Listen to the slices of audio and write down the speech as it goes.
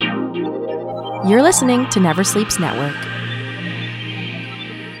You're listening to Never Sleeps Network.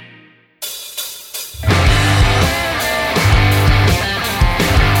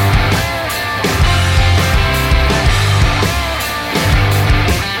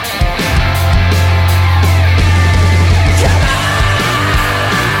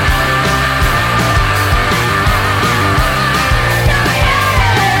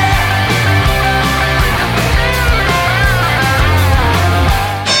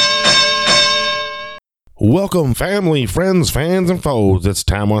 Welcome, family, friends, fans, and foes. It's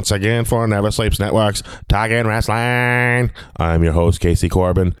time once again for Never Sleeps Network's Talking Wrestling. I'm your host, Casey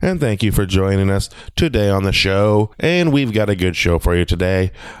Corbin, and thank you for joining us today on the show. And we've got a good show for you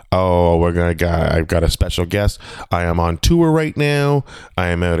today. I've got a special guest. I am on tour right now. I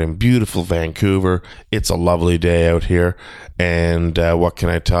am out in beautiful Vancouver. It's a lovely day out here. And what can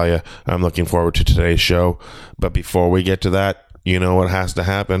I tell you? I'm looking forward to today's show. But before we get to that, you know what has to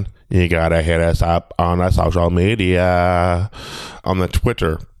happen. You gotta hit us up on the social media, on the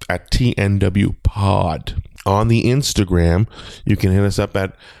Twitter at TNW Pod. On the Instagram, you can hit us up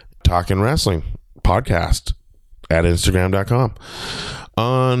at Talkin' Wrestling Podcast at Instagram.com.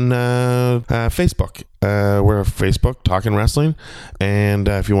 On Facebook, we're Facebook, Talkin' Wrestling. And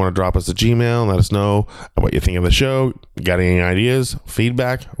if you want to drop us a Gmail and let us know what you think of the show, got any ideas,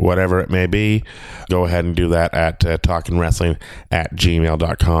 feedback, whatever it may be, go ahead and do that at talkinwrestling at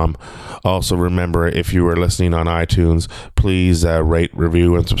gmail.com. Also, remember, if you are listening on iTunes, please rate,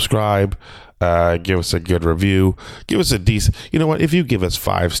 review, and subscribe. Give us a good review. Give us a decent. You know what? If you give us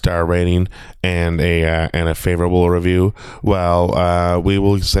 5-star rating and a favorable review, well, we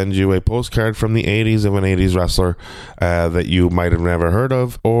will send you a postcard from the 80s of an 80s wrestler that you might have never heard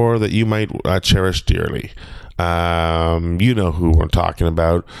of or that you might cherish dearly. You know who we're talking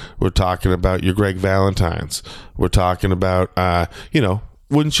about. We're talking about your Greg Valentines. We're talking about,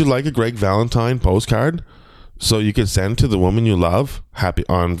 wouldn't you like a Greg Valentine postcard? So you can send to the woman you love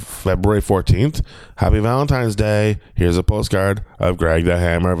on February 14th. Happy Valentine's Day. Here's a postcard of Greg the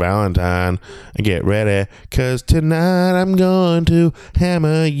Hammer Valentine. And get ready, because tonight I'm going to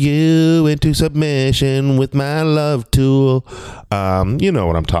hammer you into submission with my love tool. You know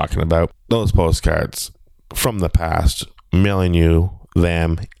what I'm talking about. Those postcards from the past, mailing you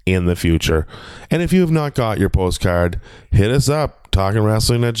them in the future. And if you have not got your postcard, hit us up.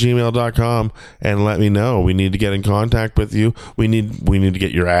 TalkingWrestling at gmail.com and let me know. We need to get in contact with you. We need to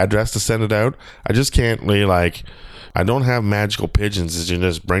get your address to send it out. I just can't really I don't have magical pigeons that you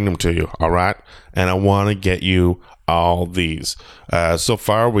just bring them to you, all right? And I want to get you all these. So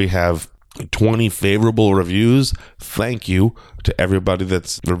far we have 20 favorable reviews. Thank you to everybody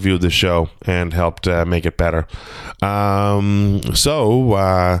that's reviewed the show and helped make it better.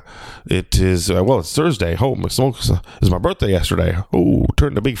 It is, it's Thursday. Holy smokes, it was my birthday yesterday. Oh,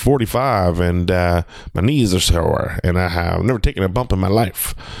 turned a big 45 and my knees are sore and I have never taken a bump in my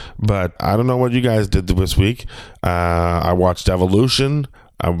life. But I don't know what you guys did this week. I watched Evolution.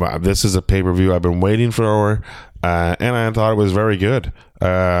 This is a pay-per-view I've been waiting for, and I thought it was very good.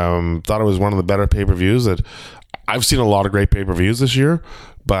 Thought it was one of the better pay-per-views. That I've seen a lot of great pay-per-views this year,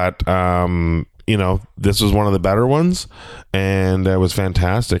 but this was one of the better ones, and it was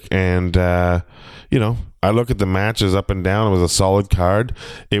fantastic. And I look at the matches up and down. It was a solid card.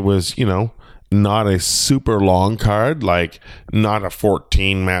 It was not a super long card, like not a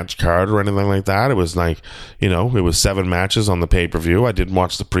 14 match card or anything like that. It was it was 7 matches on the pay-per-view. I didn't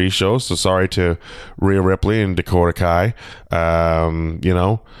watch the pre-show, so sorry to Rhea Ripley and Dakota Kai.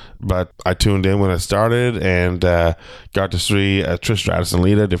 But I tuned in when it started and got to see Trish Stratus and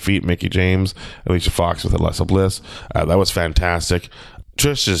Lita defeat Mickie James, Alicia Fox with Alexa Bliss. That was fantastic.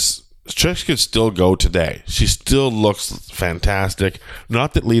 Trish could still go today. She still looks fantastic.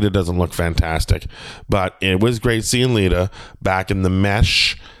 Not that Lita doesn't look fantastic, but it was great seeing Lita back in the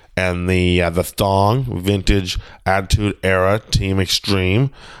mesh and the thong, vintage Attitude Era Team Extreme.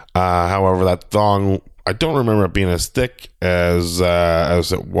 However, that thong, I don't remember it being as thick as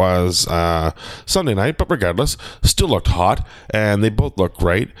it was Sunday night, but regardless, still looked hot, and they both look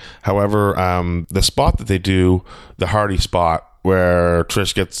great. However, the spot that they do, the Hardy spot, where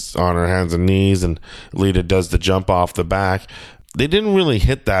Trish gets on her hands and knees and Lita does the jump off the back, they didn't really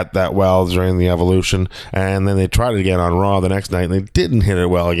hit that well during the Evolution, and then they tried it again on Raw the next night and they didn't hit it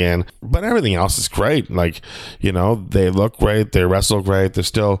well again. But everything else is great. They look great, they wrestle great, they're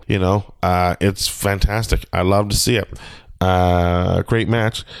still, it's fantastic. I love to see it. Great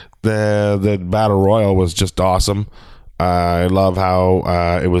match. The Battle Royal was just awesome. I love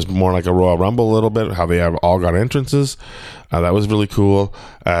how it was more like a Royal Rumble a little bit, how they have all got entrances. That was really cool.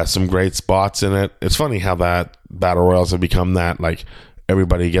 Some great spots in it. It's funny how that Battle Royals have become that, like,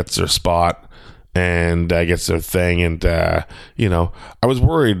 everybody gets their spot and gets their thing. And, I was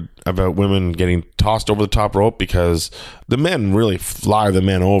worried about women getting tossed over the top rope because the men really fly the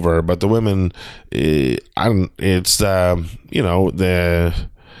men over, but the women, I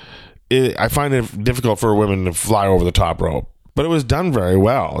find it difficult for women to fly over the top rope. But it was done very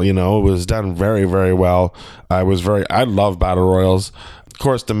well, it was done very, very well. I love Battle Royals. Of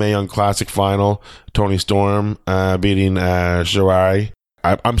course, the Mae Young Classic final, Toni Storm beating Shirai.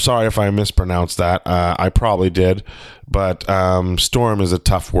 I'm sorry if I mispronounced that. I probably did. But Storm is a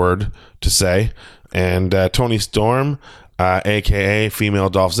tough word to say. And Toni Storm, a.k.a. female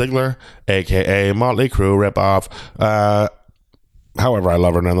Dolph Ziggler, a.k.a. Motley Crue ripoff. However, I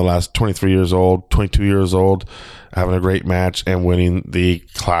love her nonetheless. 23 years old, 22 years old, having a great match and winning the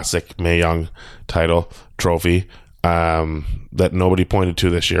classic Mae Young title trophy that nobody pointed to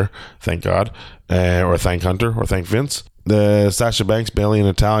this year. Thank God. Or thank Hunter, or thank Vince. The Sasha Banks, Bayley, and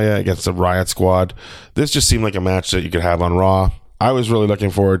Natalya against the Riot Squad. This just seemed like a match that you could have on Raw. I was really looking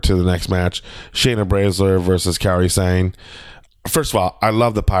forward to the next match. Shayna Baszler versus Kairi Sane. First of all, I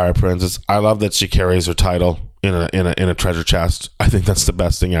love the Pirate Princess. I love that she carries her title in a treasure chest. I think that's the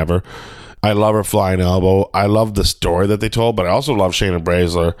best thing ever. I love her flying elbow. I love the story that they told, but I also love Shayna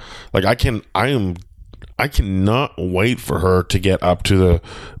Baszler. Like I cannot wait for her to get up to the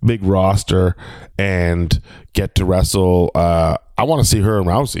big roster and get to wrestle. I want to see her and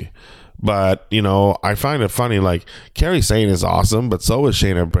Rousey. But, I find it funny, like, Kairi Sane is awesome, but so is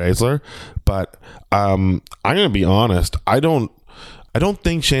Shayna Baszler. But I'm going to be honest, I don't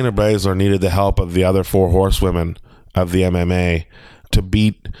think Shayna Baszler needed the help of the other 4 horsewomen of the MMA to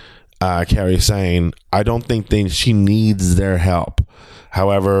beat Kairi Sane. I don't think she needs their help.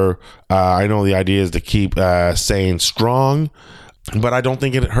 However, I know the idea is to keep Sane strong, but I don't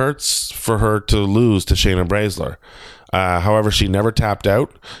think it hurts for her to lose to Shayna Baszler. However, she never tapped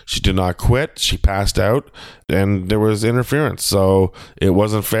out. She did not quit. She passed out, and there was interference. So it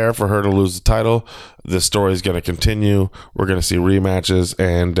wasn't fair for her to lose the title. This story is going to continue. We're going to see rematches,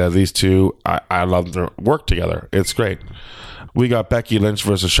 and these two, I love their work together. It's great. We got Becky Lynch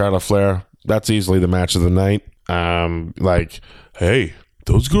versus Charlotte Flair. That's easily the match of the night. Hey,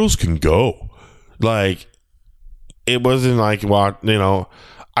 those girls can go. Like, it wasn't like,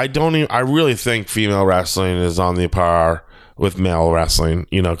 I really think female wrestling is on the par with male wrestling,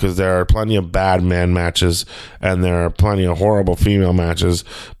 because there are plenty of bad man matches and there are plenty of horrible female matches.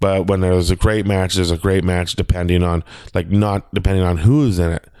 But when there's a great match, there's a great match depending on, not depending on who's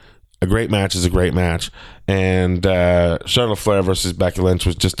in it. A great match is a great match. And Charlotte Flair versus Becky Lynch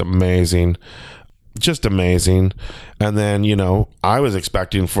was just amazing. Just amazing. And then, I was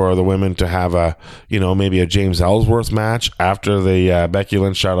expecting for the women to have maybe a James Ellsworth match after the Becky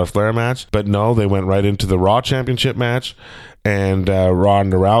Lynch Charlotte Flair match, but no, they went right into the Raw Championship match, and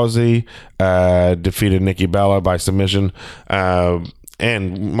Ronda Rousey defeated Nikki Bella by submission, and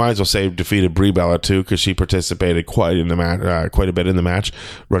might as well say defeated Brie Bella too, because she participated quite a bit in the match,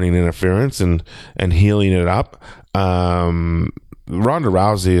 running interference and healing it up. Ronda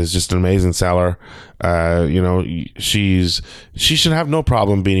Rousey is just an amazing seller. She should have no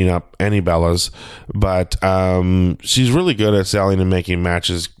problem beating up any Bellas, but she's really good at selling and making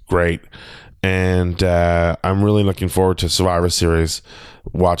matches great. And I'm really looking forward to Survivor Series,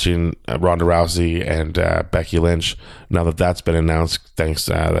 watching Ronda Rousey and Becky Lynch, now that that's been announced, thanks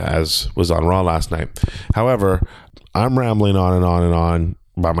as was on Raw last night. However, I'm rambling on and on and on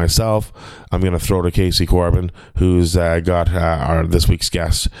by myself. I'm going to throw to Casey Corbin, who's got our this week's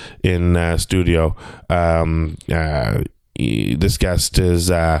guest in studio. This guest is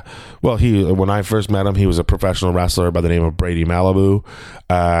when I first met him, he was a professional wrestler by the name of Brady Malibu.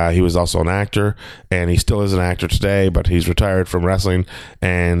 He was also an actor, and he still is an actor today, but he's retired from wrestling,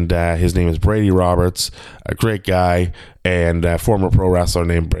 and his name is Brady Roberts, a great guy, and a former pro wrestler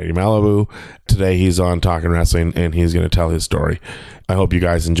named Brady Malibu. Today he's on Talking Wrestling, and he's going to tell his story. I hope you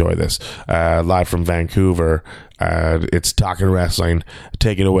guys enjoy this. Live from Vancouver, it's Talking Wrestling.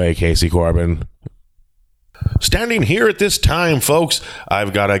 Take it away, Casey Corbin. Standing here at this time, folks,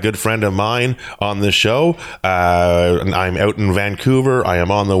 I've got a good friend of mine on the show. I'm out in Vancouver. I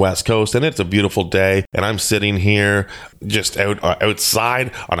am on the West Coast, and it's a beautiful day. And I'm sitting here just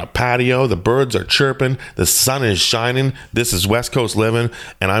outside on a patio. The birds are chirping. The sun is shining. This is West Coast living,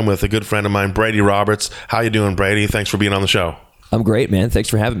 and I'm with a good friend of mine, Brady Roberts. How you doing, Brady? Thanks for being on the show. I'm great, man. Thanks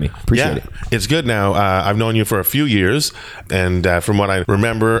for having me. Appreciate it. It's good now. I've known you for a few years, and from what I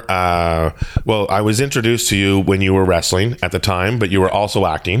remember, I was introduced to you when you were wrestling at the time, but you were also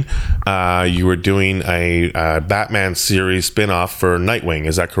acting. You were doing a Batman series spin-off for Nightwing.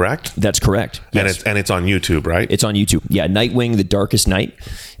 Is that correct? That's correct. Yes. And it's on YouTube, right? It's on YouTube. Yeah, Nightwing: The Darkest Night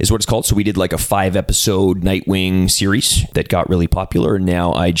is what it's called. So we did like a 5-episode Nightwing series that got really popular, and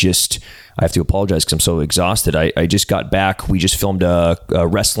now I have to apologize because I'm so exhausted. I just got back. We just filmed a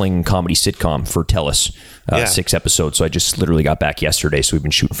wrestling comedy sitcom for TELUS, 6 episodes. So I just literally got back yesterday. So we've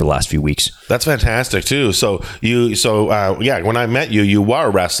been shooting for the last few weeks. That's fantastic too. When I met you, you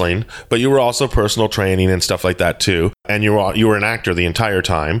were wrestling, but you were also personal training and stuff like that too. And you were an actor the entire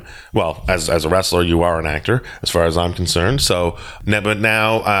time. Well, as a wrestler, you are an actor as far as I'm concerned. So, but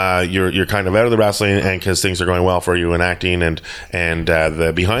now you're kind of out of the wrestling, and because things are going well for you in acting and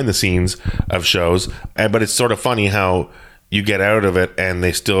the behind the scenes of shows. But it's sort of funny how you get out of it and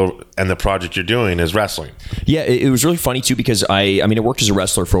the project you're doing is wrestling. Yeah, it was really funny too, because I worked as a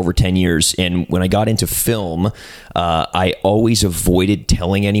wrestler for over 10 years. And when I got into film, I always avoided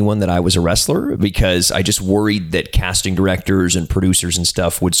telling anyone that I was a wrestler, because I just worried that casting directors and producers and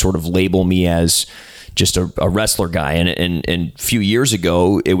stuff would sort of label me as just a wrestler guy. And a few years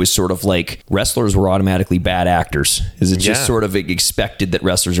ago, it was sort of like wrestlers were automatically bad actors. Is it just sort of expected that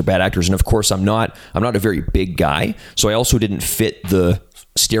wrestlers are bad actors? And of course, I'm not a very big guy. So I also didn't fit the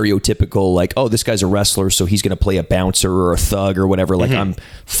stereotypical, like, oh, this guy's a wrestler, so he's going to play a bouncer or a thug or whatever. Like, I'm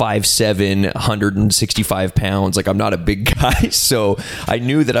 5'7", 165 pounds. Like, I'm not a big guy. So I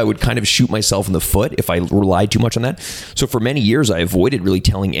knew that I would kind of shoot myself in the foot if I relied too much on that. So for many years, I avoided really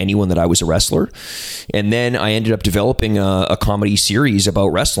telling anyone that I was a wrestler. And then I ended up developing a comedy series about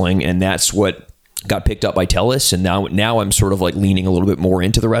wrestling, and that's what got picked up by TELUS, and now I'm sort of like leaning a little bit more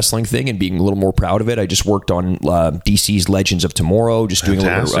into the wrestling thing and being a little more proud of it. I just worked on DC's Legends of Tomorrow, just doing a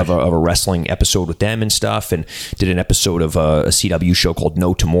little bit of a wrestling episode with them and stuff, and did an episode of a CW show called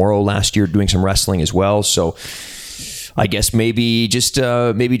No Tomorrow last year, doing some wrestling as well. So I guess maybe just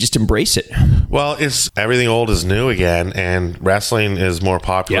embrace it. Well, it's everything old is new again, and wrestling is more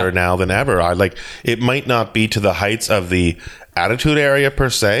popular now than ever. It might not be to the heights of the Attitude Era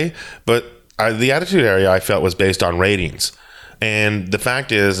per se, but the Attitude Era I felt was based on ratings. And the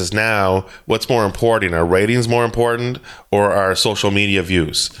fact is now what's more important? Are ratings more important, or are social media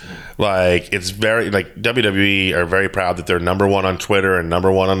views? Like, it's very, like, WWE are very proud that they're number one on Twitter and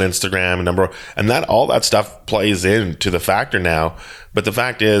number one on Instagram and that all that stuff plays into the factor now. But the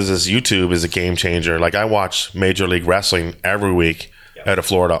fact is YouTube is a game changer. Like, I watch Major League Wrestling every week out of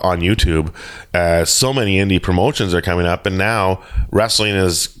Florida on YouTube. So many indie promotions are coming up, and now wrestling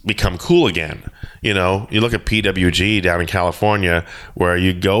has become cool again. You know, you look at PWG down in California, where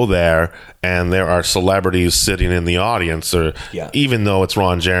you go there and there are celebrities sitting in the audience, or even though it's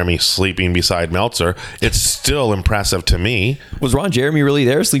Ron Jeremy sleeping beside Meltzer, it's still impressive to me. Was Ron Jeremy really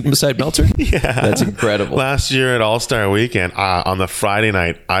there sleeping beside Meltzer? Yeah. That's incredible. Last year at All-Star Weekend, on the Friday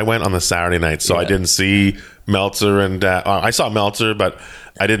night, I went on the Saturday night, so I didn't see Meltzer, and I saw Meltzer, but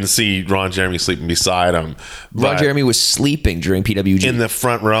I didn't see Ron Jeremy sleeping beside him. Ron Jeremy was sleeping during PWG. In the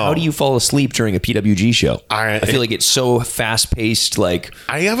front row. How do you fall asleep during a PWG show? I feel like it's so fast-paced. Like,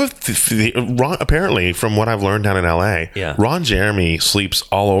 I have apparently, from what I've learned down in LA, Ron Jeremy sleeps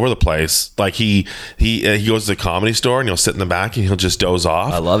all over the place. Like, he goes to the Comedy Store and he'll sit in the back and he'll just doze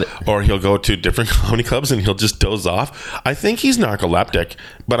off. I love it. Or he'll go to different comedy clubs and he'll just doze off. I think he's narcoleptic,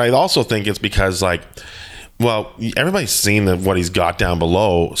 but I also think it's because, like, well, everybody's seen what he's got down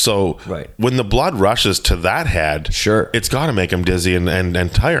below. So when the blood rushes to that head, it's got to make him dizzy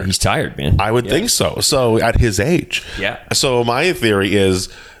and tired. He's tired, man. I would think so. So at his age. Yeah. So my theory is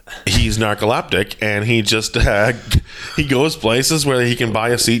he's narcoleptic, and he just he goes places where he can buy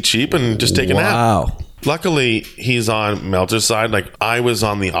a seat cheap and just take a nap. Wow. Luckily, he's on Meltzer's side. Like, I was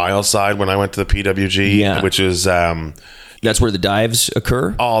on the aisle side when I went to the PWG, which is... that's where the dives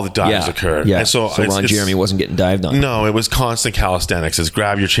occur? All the dives occur. Yeah. And so Ron Jeremy wasn't getting dived on. No, it was constant calisthenics. It's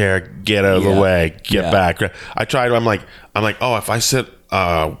grab your chair, get out of the way, get back. I tried. I'm like, oh, if I sit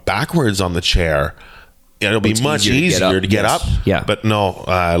backwards on the chair, it'll be much easier to get up. Yeah. But no,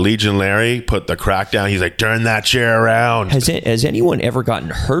 Legion Larry put the crack down. He's like, turn that chair around. Has anyone ever gotten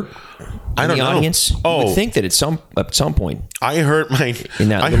hurt? I don't know. Audience? I would think that at some point. I hurt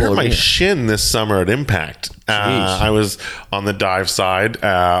my shin this summer at Impact. I was on the dive side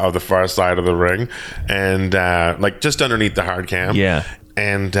of the far side of the ring, and like just underneath the hard cam. Yeah.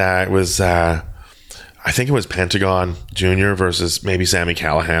 And it was I think it was Pentagon Jr. versus maybe Sami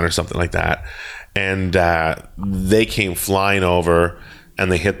Callihan or something like that. And they came flying over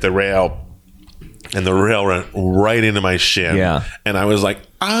and they hit the rail and the rail went right into my shin. Yeah. And I was like,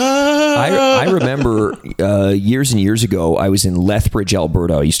 ah. I remember years and years ago, I was in Lethbridge,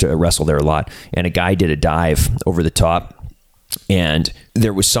 Alberta. I used to wrestle there a lot, and a guy did a dive over the top. And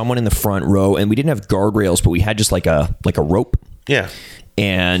there was someone in the front row, and we didn't have guardrails, but we had just like a rope. Yeah.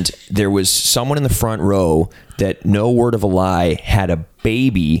 And there was someone in the front row that, no word of a lie, had a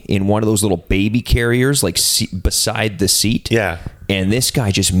baby in one of those little baby carriers, like beside the seat. Yeah. And this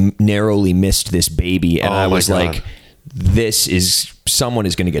guy just narrowly missed this baby. And I was like, someone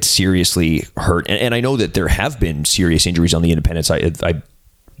is going to get seriously hurt. And I know that there have been serious injuries on the independent side. I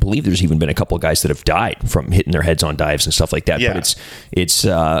believe there's even been a couple of guys that have died from hitting their heads on dives and stuff like that. Yeah. But it's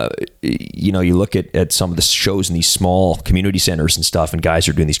you look at some of the shows in these small community centers and stuff, and guys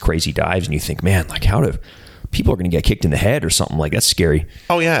are doing these crazy dives, and you think, man, like, how do people are going to get kicked in the head or something? Like, that's scary.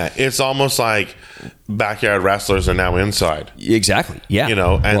 Oh yeah, it's almost like backyard wrestlers are now inside. Exactly. Yeah. You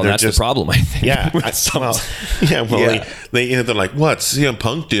know, and well, they're that's just, the problem, I think. Yeah. Yeah. They're like, what? CM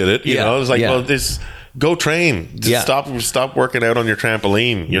Punk did it. You know, it's like, well, this. Go train. Just stop working out on your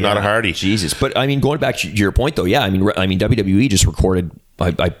trampoline. You're not a Hardy. Jesus. But I mean, going back to your point though, I mean WWE just recorded,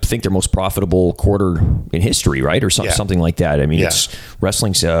 I think, their most profitable quarter in history, right? Or something like that. I mean, it's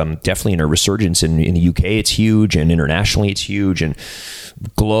wrestling's definitely in a resurgence in the UK. It's huge, and internationally it's huge, and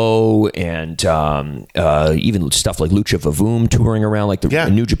Glow and even stuff like Lucha Vavoom touring around, like the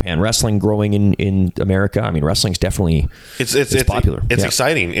New Japan Wrestling growing in America. I mean, wrestling's definitely it's popular. It's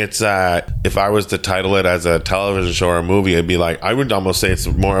exciting. It's if I was to title it as a television show or a movie, it'd be like, I would almost say it's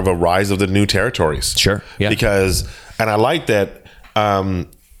more of a rise of the new territories. Sure. Yeah. Because, and I like that.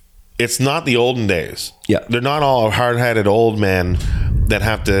 It's not the olden days. Yeah. They're not all hard-headed old men that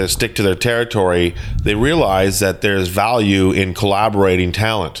have to stick to their territory. They realize that there's value in collaborating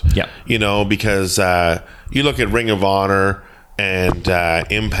talent. Yeah. You know, because you look at Ring of Honor and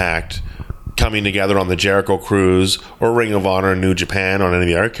Impact coming together on the Jericho Cruise, or Ring of Honor and New Japan on any of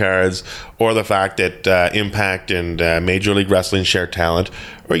the other cards, or the fact that Impact and Major League Wrestling share talent,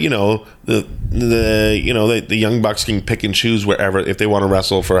 or the Young Bucks can pick and choose wherever. If they want to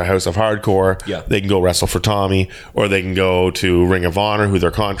wrestle for a House of Hardcore, they can go wrestle for Tommy, or they can go to Ring of Honor, who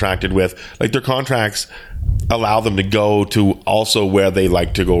they're contracted with. Like, their contracts allow them to go to also where they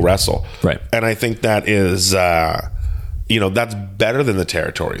like to go wrestle. Right. And I think that is that's better than the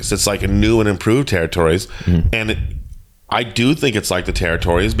territories. It's like a new and improved territories. And I do think it's like the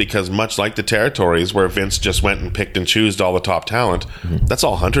territories, because much like the territories where Vince just went and picked and chose all the top talent, that's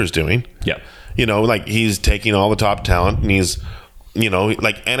all Hunter's doing. Yeah. Like, he's taking all the top talent, and he's,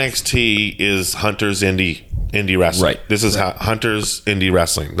 like, NXT is Hunter's indie wrestling. Right. This is how Hunter's indie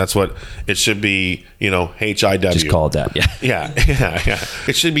wrestling. That's what it should be. HIW. Just call it that. Yeah.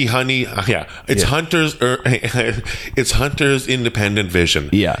 It should be It's Hunter's. It's Hunter's Independent Vision.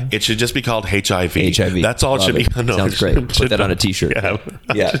 Yeah. It should just be called HIV. That's all. It should be. No, sounds great. Put that on a T-shirt.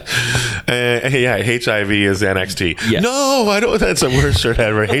 Yeah. HIV is NXT. Yeah. No, I don't. That's the worst shirt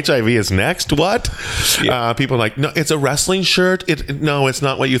ever. HIV is next. What? Yeah. People are like, no, it's a wrestling shirt. No, it's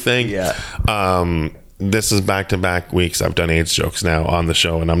not what you think. Yeah. This is back-to-back weeks I've done AIDS jokes now on the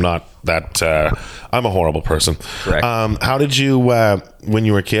show, and I'm not that. I'm a horrible person. Correct. How did you, when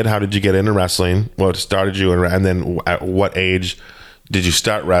you were a kid, how did you get into wrestling? What started you, and then at what age did you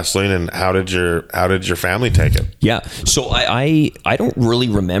start wrestling, and how did your family take it? Yeah. So I don't really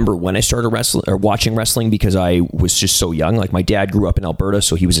remember when I started wrestling or watching wrestling, because I was just so young. Like, my dad grew up in Alberta,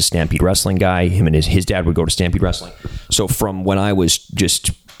 so he was a Stampede Wrestling guy. Him and his dad would go to Stampede Wrestling. So from when I was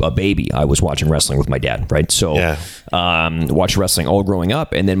just a baby, I was watching wrestling with my dad, right? So watched wrestling all growing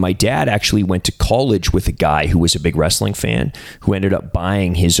up. And then my dad actually went to college with a guy who was a big wrestling fan, who ended up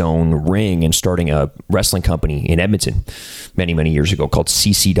buying his own ring and starting a wrestling company in Edmonton many, many years ago called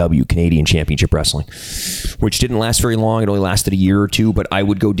CCW, Canadian Championship Wrestling, which didn't last very long. It only lasted a year or two, but I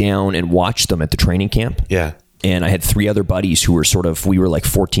would go down and watch them at the training camp. Yeah. And I had 3 other buddies who were we were like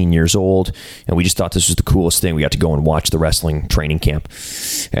 14 years old, and we just thought this was the coolest thing. We got to go and watch the wrestling training camp.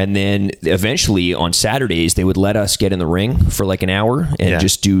 And then eventually on Saturdays, they would let us get in the ring for like an hour and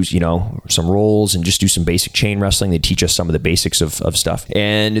just do, some rolls and just do some basic chain wrestling. They'd teach us some of the basics of stuff.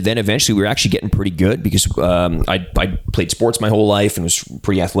 And then eventually we were actually getting pretty good, because I played sports my whole life and was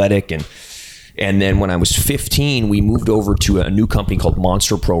pretty athletic. And then when I was 15, we moved over to a new company called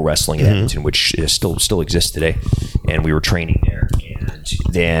Monster Pro Wrestling in Edmonton, which still exists today. And we were training there. And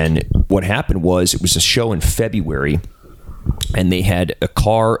then what happened was, it was a show in February, and they had a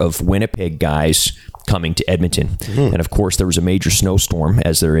car of Winnipeg guys coming to Edmonton. And of course, there was a major snowstorm,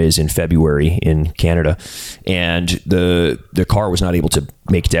 as there is in February in Canada, and the car was not able to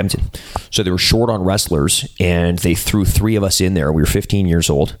make it to Edmonton. So they were short on wrestlers, and they threw 3 of us in there. We were 15 years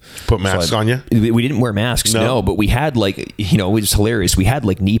old. Put masks on you? We didn't wear masks, no, but we had it was hilarious. We had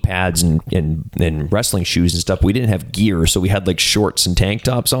knee pads and wrestling shoes and stuff. We didn't have gear, so we had shorts and tank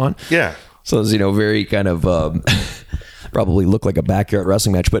tops on. Yeah. So it was, very kind of... probably looked like a backyard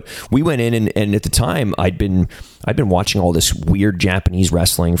wrestling match, but we went in and at the time I'd been watching all this weird Japanese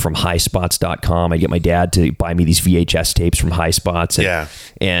wrestling from highspots.com. I'd get my dad to buy me these VHS tapes from High Spots.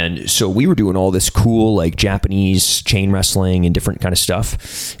 And so we were doing all this cool Japanese chain wrestling and different kind of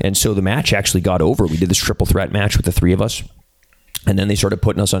stuff. And so the match actually got over. We did this triple threat match with the 3 of us. And then they started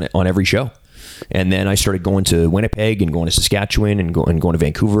putting us on every show. And then I started going to Winnipeg and going to Saskatchewan and going to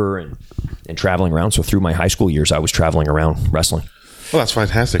Vancouver and traveling around. So through my high school years, I was traveling around wrestling. Well, that's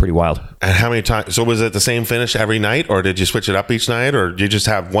fantastic. Pretty wild. And how many times? So was it the same finish every night, or did you switch it up each night, or did you just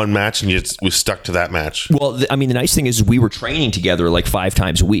have one match and you was stuck to that match? Well, the nice thing is we were training together 5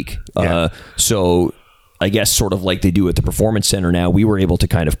 times a week. Yeah. So I guess sort of like they do at the Performance Center now, we were able to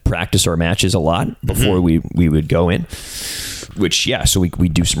kind of practice our matches a lot before we would go in. Which, so we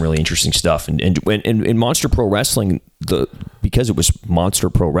do some really interesting stuff. And in Monster Pro Wrestling, because it was Monster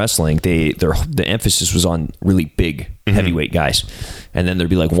Pro Wrestling, the emphasis was on really big heavyweight guys. And then there'd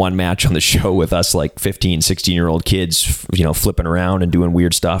be one match on the show with us 15, 16-year-old kids, flipping around and doing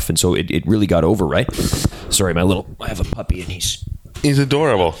weird stuff. And so it really got over, right? Sorry, I have a puppy and He's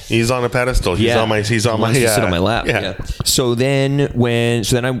adorable. He's on a pedestal. He's on my. Sit on my lap. Yeah. So then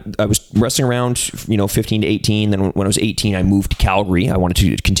I was wrestling around, 15 to 18. Then when I was 18, I moved to Calgary. I wanted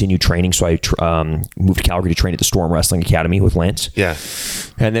to continue training, so I moved to Calgary to train at the Storm Wrestling Academy with Lance. Yeah.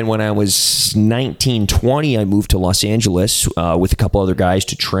 And then when I was 19, 20, I moved to Los Angeles with a couple other guys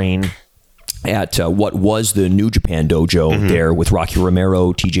to train at what was the New Japan Dojo there with Rocky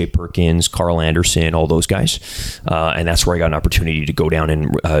Romero, TJ Perkins, Carl Anderson, all those guys. And that's where I got an opportunity to go down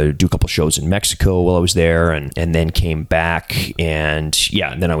and do a couple shows in Mexico while I was there, and then came back. And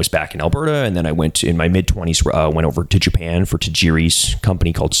then I was back in Alberta, and then I went in my mid-20s, went over to Japan for Tajiri's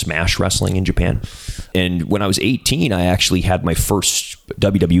company called Smash Wrestling in Japan. And when I was 18, I actually had my first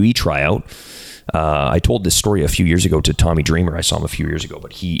WWE tryout. I told this story a few years ago to Tommy Dreamer. I saw him a few years ago,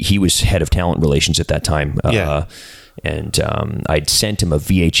 but he was head of talent relations at that time. And I'd sent him a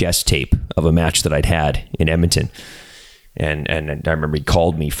VHS tape of a match that I'd had in Edmonton. And I remember he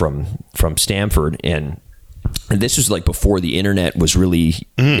called me from Stamford, and this was before the internet was really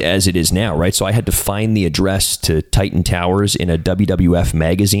as it is now, right? So I had to find the address to Titan Towers in a WWF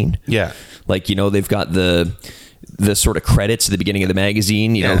magazine. Yeah. They've got the sort of credits at the beginning of the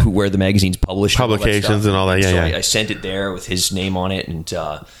magazine, where the magazine's published, publications and all that. So I sent it there with his name on it, and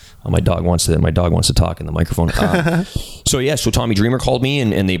my dog wants to talk in the microphone. So Tommy Dreamer called me,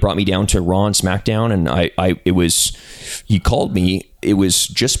 and they brought me down to Raw and SmackDown, and he called me. It was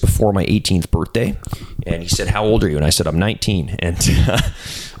just before my 18th birthday, and he said, "How old are you?" And I said, "I'm 19." And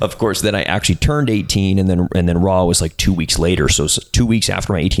of course, then I actually turned 18, and then Raw was 2 weeks later. So 2 weeks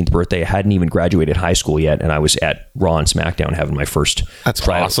after my 18th birthday, I hadn't even graduated high school yet, and I was at Raw and SmackDown having my first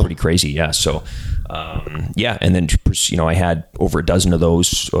tryout. Awesome. Pretty crazy, yeah. So, and then I had over a dozen of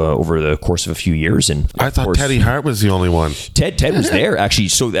those over the course of a few years. And I thought Teddy Hart was the only one. Ted was there actually.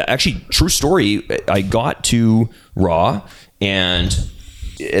 So true story. I got to Raw. And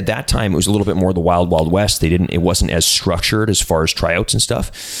at that time, it was a little bit more the Wild Wild West. It wasn't as structured as far as tryouts and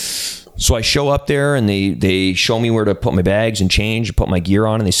stuff. So I show up there, and they show me where to put my bags and change and put my gear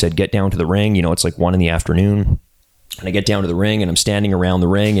on. And they said, "Get down to the ring." It's 1 p.m. And I get down to the ring, and I'm standing around the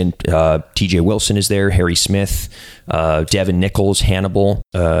ring, and TJ Wilson is there, Harry Smith, Devin Nichols, Hannibal,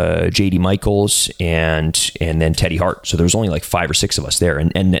 JD Michaels, and then Teddy Hart. So there was only 5 or 6 of us there,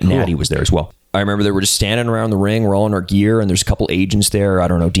 and cool. Natty was there as well. I remember they were just standing around the ring. We're all in our gear, and there's a couple agents there. I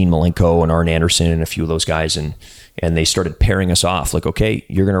don't know, Dean Malenko and Arn Anderson and a few of those guys. And they started pairing us off. Okay,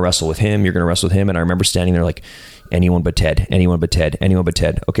 you're going to wrestle with him. You're going to wrestle with him. And I remember standing there anyone but Ted, anyone but Ted, anyone but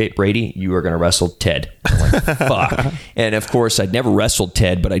Ted. Okay, Brady, you are going to wrestle Ted. I'm fuck. And of course, I'd never wrestled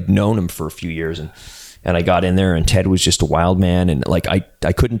Ted, but I'd known him for a few years. And I got in there, and Ted was just a wild man. And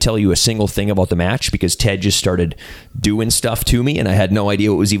I couldn't tell you a single thing about the match because Ted just started doing stuff to me, and I had no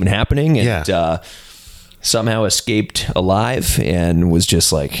idea what was even happening. And somehow escaped alive, and was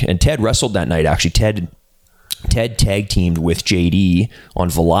just and Ted wrestled that night. Actually, Ted tag teamed with JD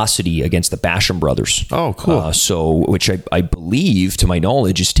on Velocity against the Basham brothers. Oh, cool. Which I believe, to my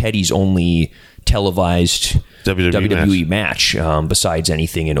knowledge, is Teddy's only televised WWE match besides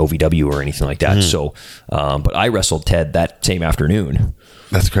anything in OVW or anything like that. So, but I wrestled Ted that same afternoon.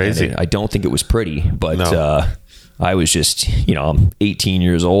 That's crazy. I don't think it was pretty, but No. I was just, I'm 18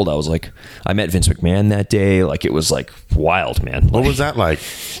 years old. I was like, I met Vince McMahon that day. Like, it was like wild, man. What was that like?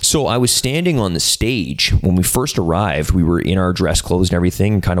 So I was standing on the stage when we first arrived. We were in our dress clothes and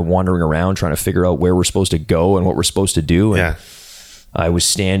everything, kind of wandering around trying to figure out where we're supposed to go and what we're supposed to do. And Yeah. I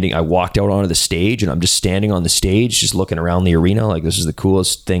walked out onto the stage, and I'm just standing on the stage, just looking around the arena like this is the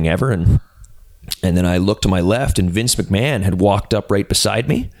coolest thing ever. And then I looked to my left, and Vince McMahon had walked up right beside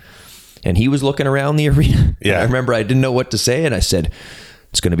me, and he was looking around the arena. Yeah. And I remember I didn't know what to say, and I said,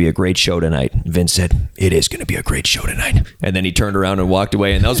 "It's going to be a great show tonight." Vince said, "It is going to be a great show tonight." And then he turned around and walked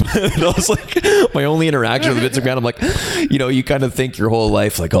away. And that was like my only interaction with Vince McMahon. I'm like, you kind of think your whole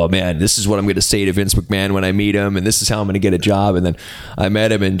life like, oh man, this is what I'm going to say to Vince McMahon when I meet him. And this is how I'm going to get a job. And then I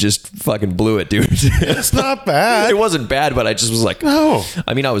met him and just fucking blew it, dude. It's not bad. It wasn't bad, but I just was like, No.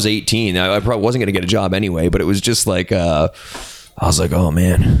 I mean, I was 18. I probably wasn't going to get a job anyway, but it was just like, I was like, oh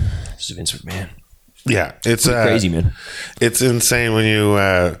man, this is Vince McMahon. Yeah, it's Crazy, man. It's insane when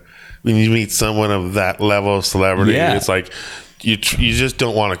you meet someone of that level of celebrity. Yeah. It's like you just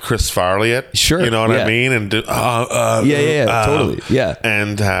don't want to Chris Farley it. Sure, you know what yeah. I mean? And do, Totally, yeah.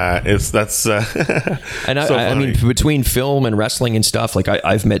 And that's And so I mean, funny. between film and wrestling and stuff, like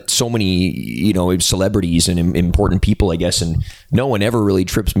I've met so many, celebrities and important people, I guess, and no one ever really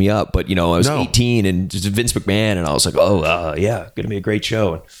trips me up. But I was 18 and just Vince McMahon, and I was like, oh yeah, gonna be a great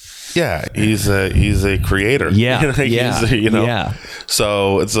show. Yeah, he's a creator. Yeah, yeah.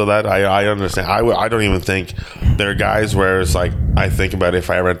 So that I understand. I don't even think there are guys where it's like I think about if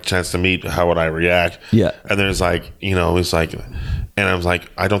I ever had a chance to meet, how would I react? Yeah. And there's like it's like, and I was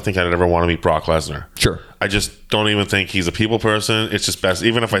like, I don't think I'd ever want to meet Brock Lesnar. Sure. I just don't even think he's a people person. It's just best.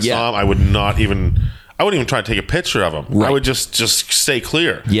 Even if I saw him, I wouldn't even try to take a picture of him. Right. I would just stay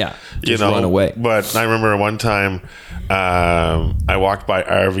clear. Yeah. Just run away. But I remember one time I walked by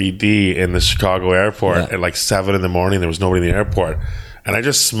RVD in the Chicago airport at like 7 a.m. There was nobody in the airport. And I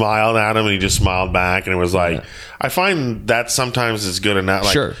just smiled at him, and he just smiled back. And it was like, I find that sometimes is good enough.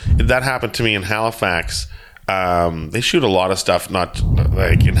 Like, sure. That happened to me in Halifax. They shoot a lot of stuff, not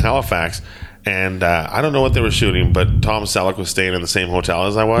like in Halifax. And I don't know what they were shooting, but Tom Selleck was staying in the same hotel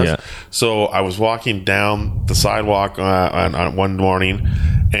as I was. Yeah. So I was walking down the sidewalk on one morning,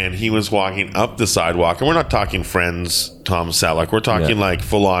 and he was walking up the sidewalk. And we're not talking Friends Tom Selleck. We're talking like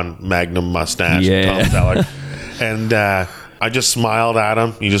full-on Magnum mustache Tom Selleck. And I just smiled at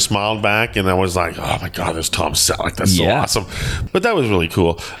him. He just smiled back, and I was like, oh my God, there's Tom Selleck. That's so awesome. But that was really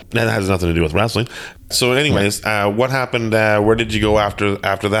cool. That has nothing to do with wrestling. So anyways, what happened? Where did you go after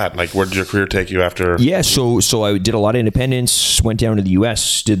that? Like, where did your career take you after? Yeah, so I did a lot of independence, went down to the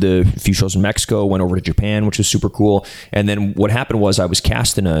U.S., did a few shows in Mexico, went over to Japan, which was super cool. And then what happened was I was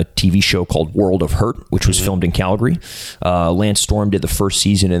cast in a TV show called World of Hurt, which was filmed in Calgary. Lance Storm did the first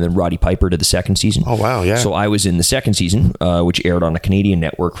season, and then Roddy Piper did the second season. Oh, wow, yeah. So I was in the second season, which aired on a Canadian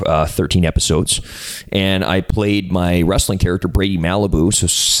network, 13 episodes. And I played my wrestling character, Brady Malibu, so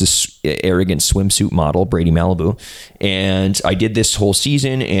this arrogant swimsuit model, Brady Malibu. And I did this whole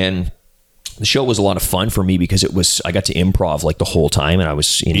season, and the show was a lot of fun for me because I got to improv like the whole time, and I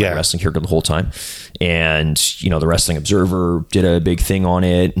was in my wrestling character the whole time. And, the Wrestling Observer did a big thing on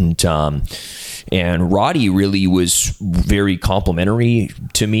it. And Roddy really was very complimentary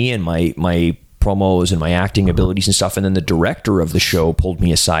to me and my promos and my acting abilities and stuff. And then the director of the show pulled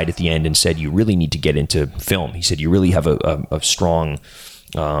me aside at the end and said, you really need to get into film. He said, you really have a strong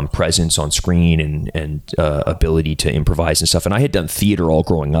presence on screen and ability to improvise and stuff. And I had done theater all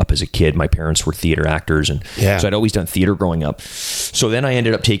growing up as a kid. My parents were theater actors, and so I'd always done theater growing up. So then I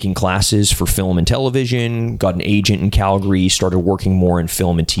ended up taking classes for film and television, got an agent in Calgary, started working more in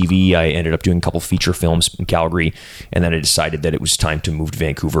film and TV. I ended up doing a couple feature films in Calgary, and then I decided that it was time to move to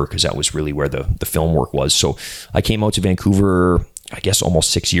Vancouver because that was really where the film work was. So I came out to Vancouver, I guess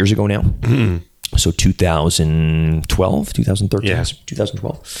almost 6 years ago now. So 2012, 2013,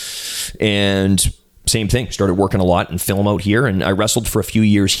 2012. And same thing, started working a lot in film out here. And I wrestled for a few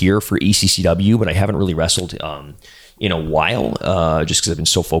years here for ECCW, but I haven't really wrestled in a while, just because I've been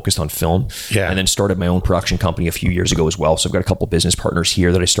so focused on film. Yeah. And then started my own production company a few years ago as well. So I've got a couple business partners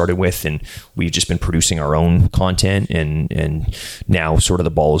here that I started with, and we've just been producing our own content, and now sort of the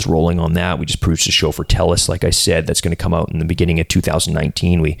ball is rolling on that. We just produced a show for TELUS, like I said, that's going to come out in the beginning of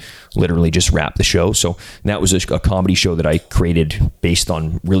 2019. We literally just wrapped the show. So that was a comedy show that I created based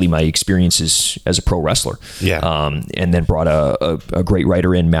on really my experiences as a pro wrestler. Yeah. And then brought a great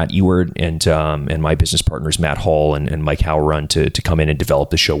writer in, Matt Ewart, and my business partners, Matt Hall and Mike Howrun, to come in and develop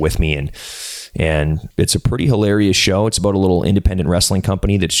the show with me. And it's a pretty hilarious show. It's about a little independent wrestling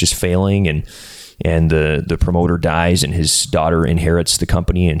company that's just failing, and the promoter dies and his daughter inherits the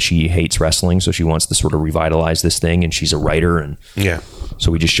company, and she hates wrestling, so she wants to sort of revitalize this thing, and she's a writer. And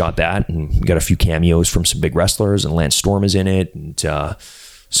so we just shot that, and we got a few cameos from some big wrestlers, and Lance Storm is in it, and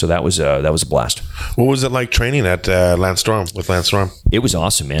so that was a blast. What was it like training at Lance Storm? It was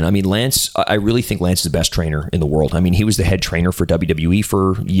awesome, man. I mean, Lance, I really think Lance is the best trainer in the world. I mean, he was the head trainer for WWE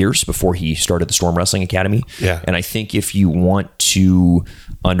for years before he started the Storm Wrestling Academy. Yeah. And I think if you want to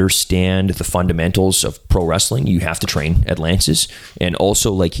understand the fundamentals of pro wrestling, you have to train at Lance's. And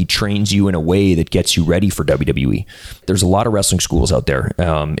also, like, he trains you in a way that gets you ready for WWE. There's a lot of wrestling schools out there,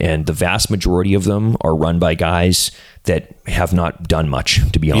 and the vast majority of them are run by guys that have not done much,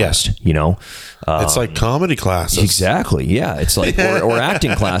 to be honest. You know, it's like comedy classes. Exactly. Yeah. It's like, or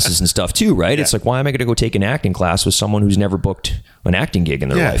acting classes and stuff too, right? Yeah. It's like, why am I going to go take an acting class with someone who's never booked an acting gig in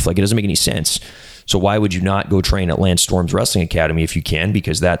their life? Like, it doesn't make any sense. So why would you not go train at Lance Storm's Wrestling Academy if you can?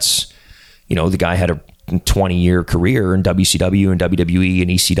 Because that's, you know, the guy had a 20-year career in WCW and WWE and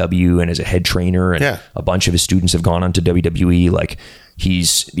ECW, and as a head trainer, and a bunch of his students have gone on to WWE. Like,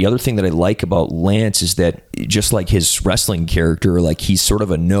 the other thing that I like about Lance is that, just like his wrestling character, like, he's sort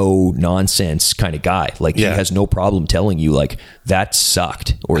of a no nonsense kind of guy. Like, he has no problem telling you, like, that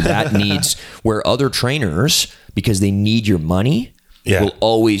sucked, or that needs, where other trainers, because they need your money, will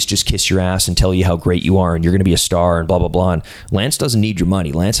always just kiss your ass and tell you how great you are and you're going to be a star and blah, blah, blah. And Lance doesn't need your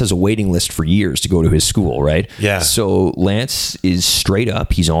money. Lance has a waiting list for years to go to his school, right? Yeah. So Lance is straight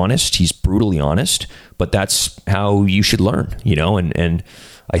up. He's honest. He's brutally honest. But that's how you should learn, you know? And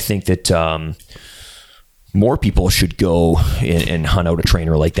I think that more people should go and hunt out a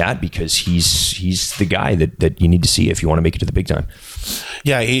trainer like that, because he's the guy that you need to see if you want to make it to the big time.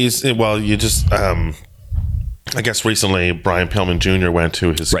 Yeah, I guess recently Brian Pillman Jr. went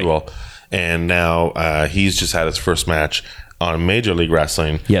to his school, and now he's just had his first match on Major League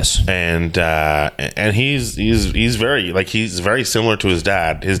Wrestling. Yes, and he's very similar to his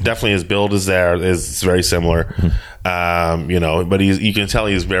dad. His build is very similar. Mm-hmm. You know, but you can tell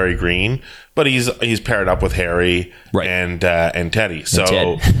he's very green. But he's paired up with Harry and Teddy.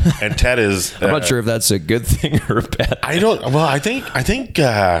 So and Ted is. I'm not sure if that's a good thing or a bad thing. I don't. Well, I think.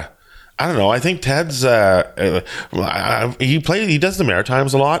 I don't know. I think Ted's he does the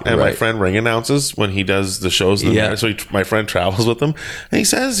Maritimes a lot, and my friend ring announces when he does the shows. So my friend travels with him, and he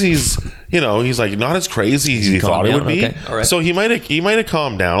says he's like not as crazy as he thought it would be. Okay. All right. So he might have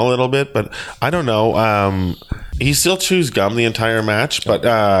calmed down a little bit, but I don't know. He still chews gum the entire match,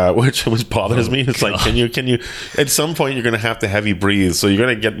 but which bothers me. It's like, can you? At some point, you're going to have to heavy breathe, so you're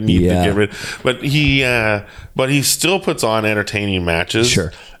going to need to give it. But he still puts on entertaining matches.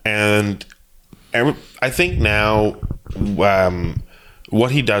 Sure. And I think now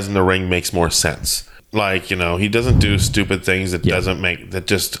what he does in the ring makes more sense. Like, you know, he doesn't do stupid things that doesn't make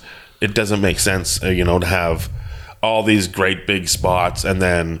sense, to have all these great big spots and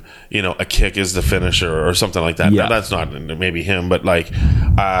then, a kick is the finisher or something like that. Yeah. That's not maybe him, but like,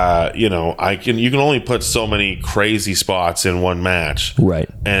 you can only put so many crazy spots in one match. Right.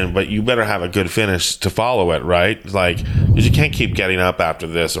 But you better have a good finish to follow it, right? Like, because you can't keep getting up after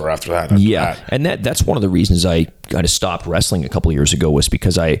this or after that. And that's one of the reasons I kind of stopped wrestling a couple of years ago, was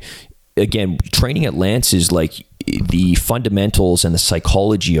because again, training at Lance is like, the fundamentals and the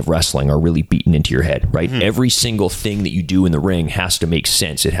psychology of wrestling are really beaten into your head, right? Mm-hmm. Every single thing that you do in the ring has to make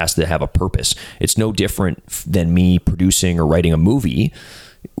sense. It has to have a purpose. It's no different than me producing or writing a movie,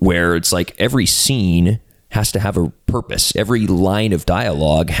 where it's like every scene has to have a purpose. Every line of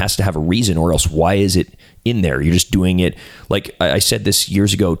dialogue has to have a reason, or else why is it in there? You're just doing it. Like I said this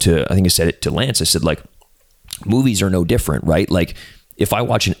years ago I think I said it to Lance. I said, like, movies are no different, right? Like, if I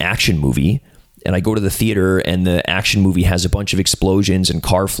watch an action movie and I go to the theater and the action movie has a bunch of explosions and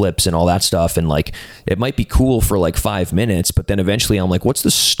car flips and all that stuff, and like, it might be cool for like 5 minutes, but then eventually I'm like, what's the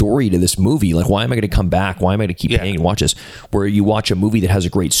story to this movie? Like, why am I going to come back? Why am I going to keep paying and watch this? Where you watch a movie that has a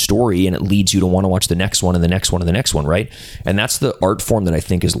great story and it leads you to want to watch the next one and the next one and the next one, right? And that's the art form that I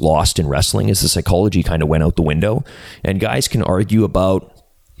think is lost in wrestling, is the psychology kind of went out the window. And guys can argue about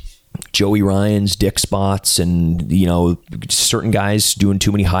Joey Ryan's dick spots and, certain guys doing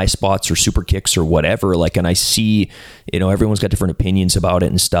too many high spots or super kicks or whatever. Like, and I see, everyone's got different opinions about it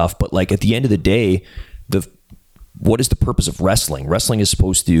and stuff, but like, at the end of the day, what is the purpose of wrestling? Wrestling is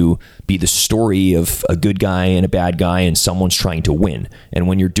supposed to be the story of a good guy and a bad guy, and someone's trying to win. And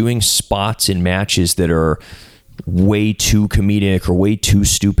when you're doing spots in matches that are way too comedic or way too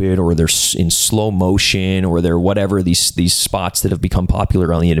stupid, or they're in slow motion, or they're whatever, these spots that have become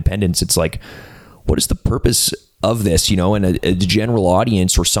popular on the independents, it's like, what is the purpose of this, you know, and the general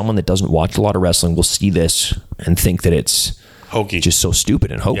audience or someone that doesn't watch a lot of wrestling will see this and think that it's hokey, just so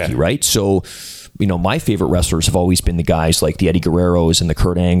stupid and hokey, Yeah. right? So, you know, my favorite wrestlers have always been the guys like the Eddie Guerreros and the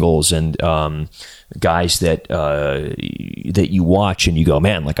Kurt Angles and guys that that you watch and you go,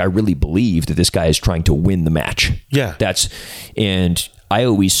 man, like I really believe that this guy is trying to win the match. Yeah. And I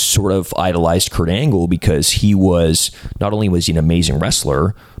always sort of idolized Kurt Angle because he was, not only was he an amazing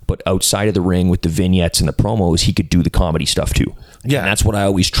wrestler, but outside of the ring with the vignettes and the promos, he could do the comedy stuff too. Yeah. And that's what I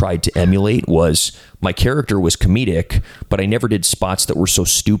always tried to emulate. Was my character was comedic, but I never did spots that were so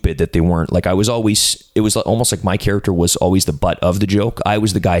stupid that they weren't like, it was almost like my character was always the butt of the joke. I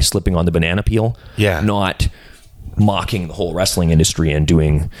was the guy slipping on the banana peel, not mocking the whole wrestling industry and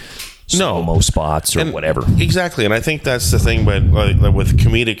doing slow-mo spots or whatever. Exactly, and I think that's the thing. But like, with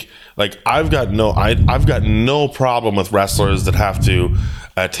comedic, like I've got no problem with wrestlers that have to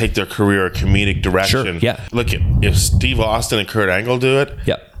take their career a comedic direction. Sure, yeah. Look, if Steve Austin and Kurt Angle do it,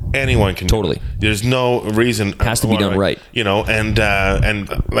 Yep. anyone can Totally. do it. There's no reason. Has to be done right. You know, and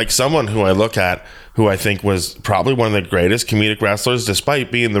like someone who I look at, who I think was probably one of the greatest comedic wrestlers, despite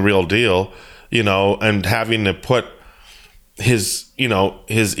being the real deal, you know, and having to put his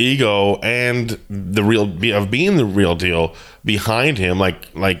ego and the real of being the real deal behind him,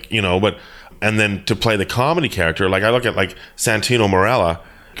 like you know, but and then to play the comedy character, like I look at like Santino Marella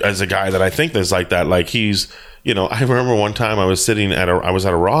as a guy that I think is like that. Like he's, you know, I remember one time I was at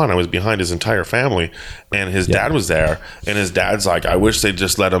a Raw and I was behind his entire family, and his dad was there, and his dad's like, I wish they'd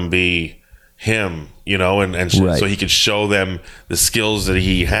just let him be him, you know, and Right. so he could show them the skills that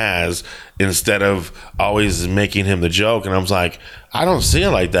he has instead of always making him the joke. And I was like, I don't see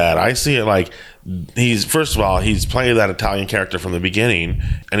it like that. I see it like he's playing that Italian character from the beginning,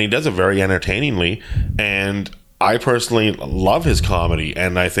 and he does it very entertainingly. And I personally love his comedy,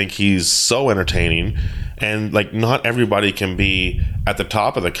 and I think he's so entertaining. And like, not everybody can be at the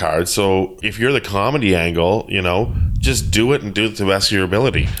top of the card. So if you're the comedy angle, you know, just do it and do it to the best of your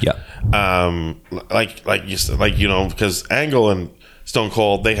ability. Yeah. Like you know, because Angle and Stone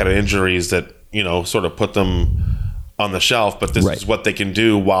Cold, they had injuries that, you know, sort of put them on the shelf, but this is what they can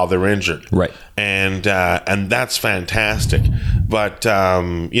do while they're injured. Right. And that's fantastic. But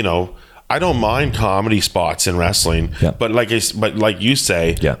you know, I don't mind comedy spots in wrestling, but like you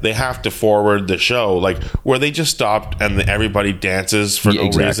say, they have to forward the show, like where they just stopped and everybody dances for no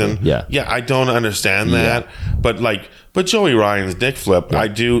reason. Yeah, I don't understand that. But Joey Ryan's dick flip, I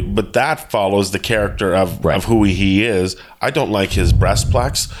do. But that follows the character of who he is. I don't like his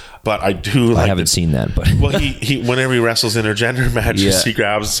breastplex, but I do. I haven't seen that, but well, he whenever he wrestles intergender matches, he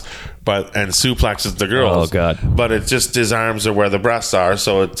grabs and suplexes the girls. Oh God! But it's just his arms are where the breasts are,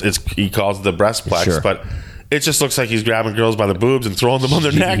 so it's he calls it the breastplex. Sure. But it just looks like he's grabbing girls by the boobs and throwing them on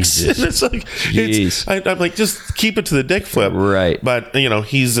their necks. It's like, I'm like, just keep it to the dick flip, right? But you know,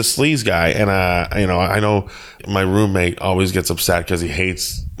 he's a sleaze guy, and you know, I know my roommate always gets upset because he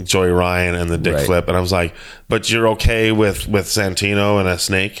hates Joey Ryan and the dick flip, and I was like, but you're okay with Santino and a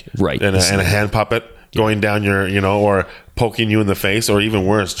snake, right? And a hand puppet going down your, you know, or poking you in the face, or even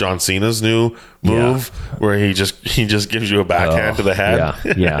worse, John Cena's new move where he just gives you a backhand to the head.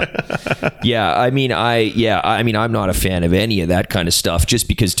 I mean, I'm not a fan of any of that kind of stuff, just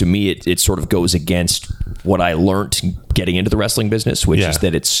because to me it sort of goes against what I learned getting into the wrestling business, which is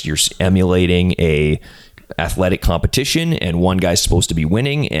that you're emulating a athletic competition, and one guy's supposed to be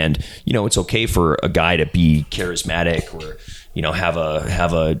winning, and you know, it's okay for a guy to be charismatic or, you know, have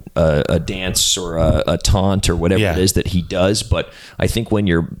a dance or a taunt or whatever it is that he does. But I think when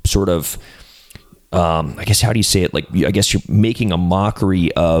you're sort of, I guess, how do you say it? Like, I guess you're making a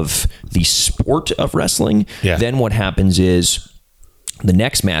mockery of the sport of wrestling. Then what happens is the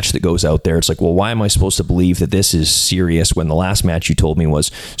next match that goes out there, it's like, well, why am I supposed to believe that this is serious when the last match you told me was?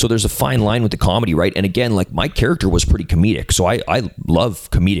 So there's a fine line with the comedy, right? And again, like, my character was pretty comedic, so I love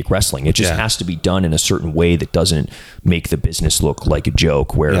comedic wrestling. It just has to be done in a certain way that doesn't make the business look like a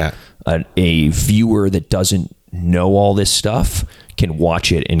joke, where a viewer that doesn't know all this stuff can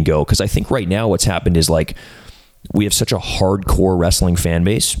watch it and go, because I think right now what's happened is, like, we have such a hardcore wrestling fan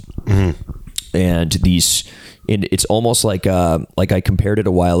base, and it's almost like I compared it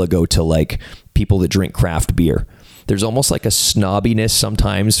a while ago to like people that drink craft beer. There's almost like a snobbiness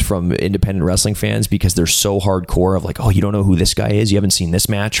sometimes from independent wrestling fans because they're so hardcore of like, oh, you don't know who this guy is, you haven't seen this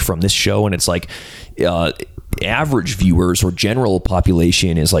match from this show, and it's like average viewers or general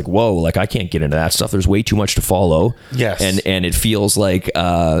population is like, whoa, like I can't get into that stuff. There's way too much to follow. And it feels like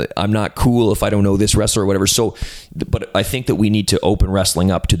I'm not cool if I don't know this wrestler or whatever. So, but I think that we need to open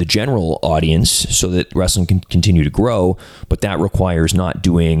wrestling up to the general audience so that wrestling can continue to grow. But that requires not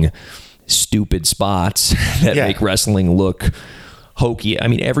doing stupid spots that Yeah. make wrestling look hokey. I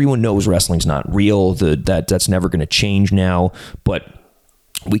mean, everyone knows wrestling's not real. That's never going to change now, but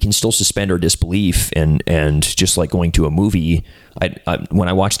we can still suspend our disbelief, and just like going to a movie, when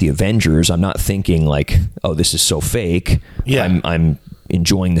I watch the Avengers, I'm not thinking like, oh, this is so fake. Yeah. I'm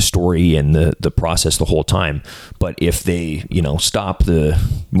enjoying the story and the process the whole time. But if they, stop the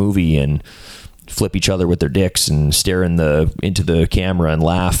movie and flip each other with their dicks and stare into the camera and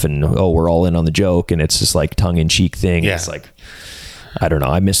laugh and, oh, we're all in on the joke, and it's just like tongue-in-cheek thing. Yeah. It's like, I don't know.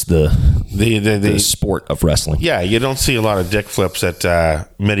 I miss the sport of wrestling. Yeah, you don't see a lot of dick flips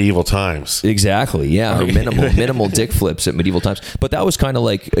at medieval times. Exactly. Yeah. Or minimal dick flips at medieval times. But that was kind of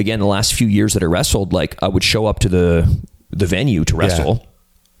like, again, the last few years that I wrestled, like I would show up to the venue to wrestle. Yeah.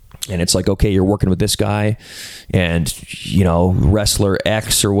 And it's like, okay, you're working with this guy, and wrestler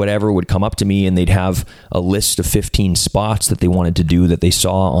X or whatever would come up to me, and they'd have a list of 15 spots that they wanted to do that they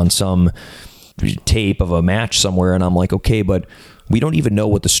saw on some tape of a match somewhere. And I'm like, okay, but we don't even know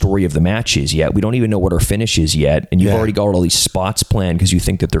what the story of the match is yet. We don't even know what our finish is yet. And you've already got all these spots planned because you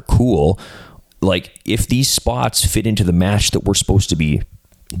think that they're cool. Like, if these spots fit into the match that we're supposed to be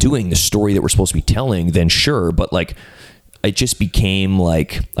doing, the story that we're supposed to be telling, then sure. But like, it just became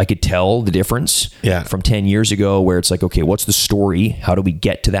like, I could tell the difference from 10 years ago, where it's like, okay, what's the story? How do we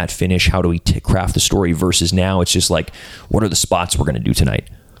get to that finish? How do we craft the story? Versus now it's just like, what are the spots we're going to do tonight?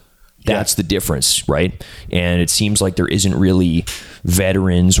 That's the difference, right? And it seems like there isn't really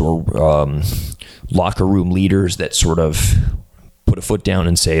veterans or locker room leaders that sort of put a foot down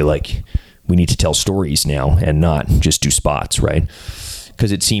and say, like, we need to tell stories now and not just do spots, right?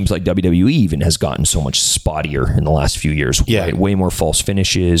 Because it seems like WWE even has gotten so much spottier in the last few years. Yeah. Right? Way more false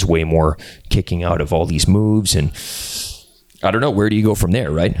finishes, way more kicking out of all these moves. And I don't know, where do you go from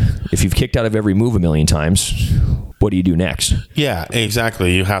there, right? If you've kicked out of every move a million times, what do you do next? Yeah,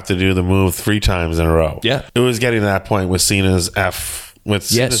 exactly. You have to do the move 3 times in a row. Yeah. It was getting to that point with Cena's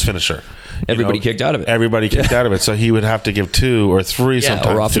Cena's finisher. Everybody kicked out of it. Everybody kicked out of it. So he would have to give 2 or 3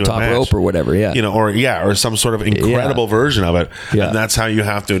 sometimes. Or off the top rope or whatever, or some sort of incredible version of it. Yeah. And that's how you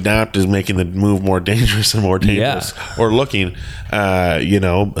have to adapt, is making the move more dangerous and more dangerous. Or looking, and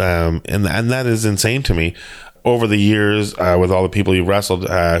that is insane to me. Over the years, with all the people you wrestled,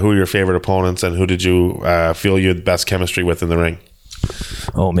 who are your favorite opponents, and who did you feel you had the best chemistry with in the ring?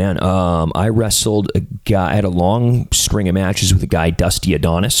 Oh man, I wrestled a guy. I had a long string of matches with a guy, Dusty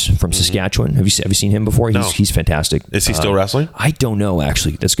Adonis from Saskatchewan. Have you seen him before? He's fantastic. Is he still wrestling? I don't know,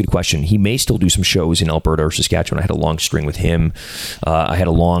 actually. That's a good question. He may still do some shows in Alberta or Saskatchewan. I had a long string with him. I had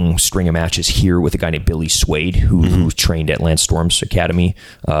a long string of matches here with a guy named Billy Swade, who trained at Lance Storm's Academy.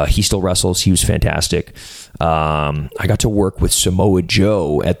 He still wrestles. He was fantastic. I got to work with Samoa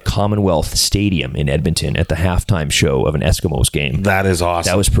Joe at Commonwealth Stadium in Edmonton at the halftime show of an Eskimos game. That is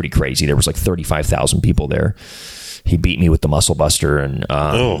awesome. That was pretty crazy. There was like 35,000 people there. He beat me with the Muscle Buster, and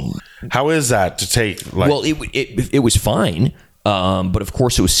how is that to take? Like, well, it was fine. But of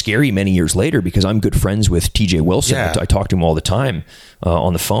course, it was scary many years later because I'm good friends with TJ Wilson. Yeah. I talk to him all the time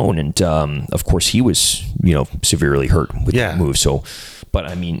on the phone, and of course, he was severely hurt with that move. So, but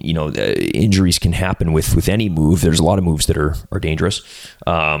I mean, injuries can happen with any move. There's a lot of moves that are dangerous.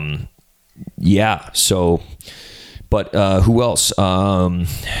 So, but who else? Man,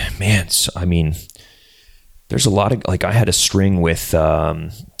 I mean, there's a lot of, like, I had a string with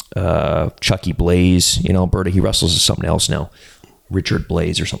Chucky Blaze in Alberta. He wrestles as something else now. Richard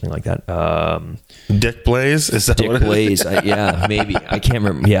Blaze or something like that. Dick Blaze? Is that Dick what it Blaze? is? Yeah, maybe. I can't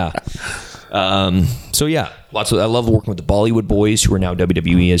remember. Yeah. So yeah, I love working with the Bollywood Boys, who are now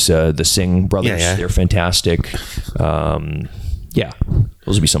WWE as the Singh brothers. Yeah. They're fantastic.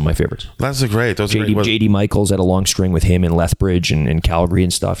 Those would be some of my favorites. That's great. Those are great. JD Michaels had a long string with him in Lethbridge and Calgary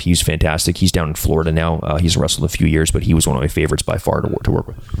and stuff. He's fantastic. He's down in Florida now. He's wrestled a few years, but he was one of my favorites by far to work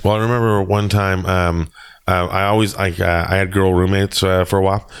with. Well, I remember one time I had girl roommates for a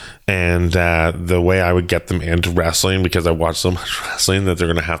while, and the way I would get them into wrestling, because I watched so much wrestling that they're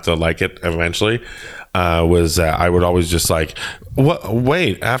going to have to like it eventually, was I would always just like, watch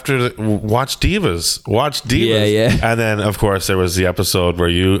Divas. Yeah. And then of course there was the episode where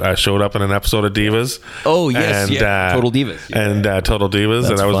you showed up in an episode of Divas. Oh yes, and, Total Divas. And Total Divas.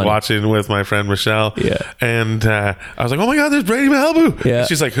 That's and I was funny. watching with my friend Michelle. Yeah. And I was like, oh my God, there's Brady Malibu. Yeah. And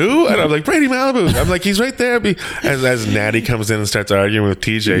she's like, who? And I'm like, Brady Malibu. I'm like, he's right there. And as Natty comes in and starts arguing with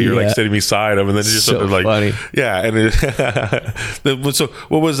TJ, you're like sitting beside him, and then you just So sort of like, funny. yeah. And so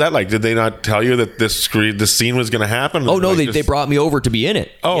what was that like? Did they not tell you that this scene was going to happen? Oh no, Like, they brought me over to be in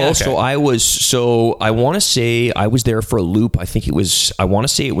it. Oh, yeah, okay. So I want to say I was there for a loop. I want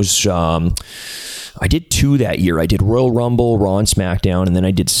to say it was I did 2 that year. I did Royal Rumble, Raw and SmackDown, and then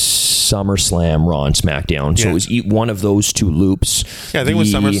I did SummerSlam, Raw, and SmackDown. So it was one of those two loops. Yeah, I think it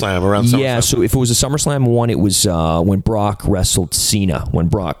was SummerSlam, around SummerSlam. Yeah, so if it was a SummerSlam one, it was when Brock wrestled Cena, when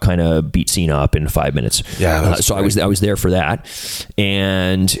Brock kind of beat Cena up in 5 minutes. Yeah, so I was there for that.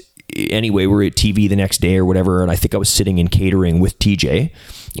 And anyway, we were at TV the next day or whatever, and I think I was sitting in catering with TJ,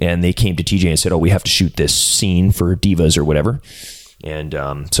 and they came to TJ and said, "Oh, we have to shoot this scene for Divas or whatever." And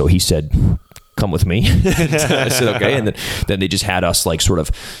so he said, "Come with me." I said, "Okay." And then they just had us like sort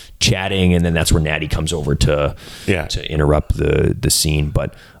of chatting, and then that's where Natty comes over to interrupt the scene.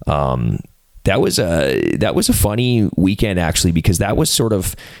 But that was a funny weekend, actually, because that was sort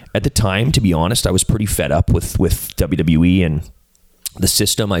of, at the time, to be honest, I was pretty fed up with WWE and the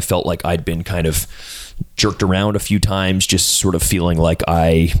system. I felt like I'd been kind of jerked around a few times, just sort of feeling like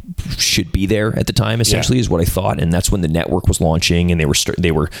I should be there at the time, essentially, is what I thought. And that's when the network was launching, and they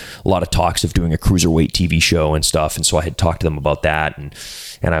were a lot of talks of doing a cruiserweight TV show and stuff. And so I had talked to them about that, and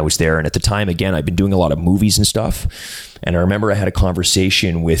I was there. And at the time, again, I'd been doing a lot of movies and stuff. And I remember I had a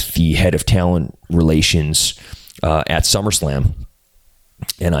conversation with the head of talent relations at SummerSlam.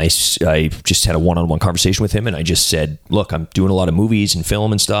 And I just had a one-on-one conversation with him, and I just said, "Look, I'm doing a lot of movies and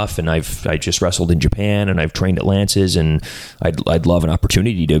film and stuff, and I just wrestled in Japan, and I've trained at Lance's, and I'd love an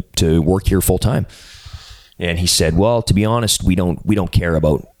opportunity to work here full time." And he said, "Well, to be honest, we don't care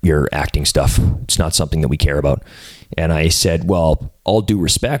about your acting stuff. It's not something that we care about." And I said, "Well, all due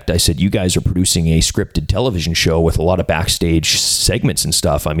respect," I said, "you guys are producing a scripted television show with a lot of backstage segments and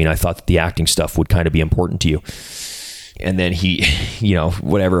stuff. I mean, I thought that the acting stuff would kind of be important to you." And then he,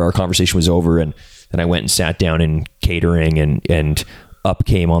 whatever, our conversation was over, and then I went and sat down in catering, and up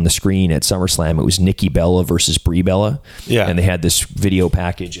came on the screen at SummerSlam. It was Nikki Bella versus Brie Bella. Yeah. And they had this video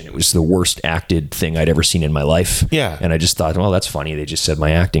package, and it was the worst acted thing I'd ever seen in my life. Yeah. And I just thought, well, that's funny. They just said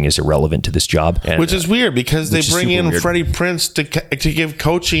my acting is irrelevant to this job. And, which is weird, because they bring in Freddie Prinze to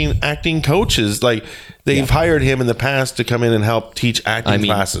give acting coaches. Like, they've hired him in the past to come in and help teach acting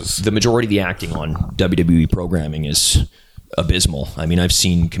classes. The majority of the acting on WWE programming is abysmal. I mean, I've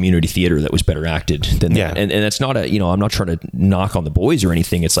seen community theater that was better acted than that. And that's not I'm not trying to knock on the boys or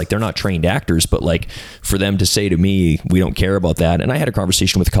anything. It's like, they're not trained actors, but like, for them to say to me, "We don't care about that." And I had a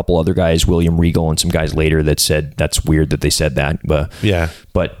conversation with a couple other guys, William Regal and some guys later, that said that's weird that they said that. But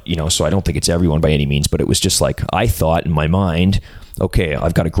so I don't think it's everyone by any means, but it was just like, I thought in my mind, okay,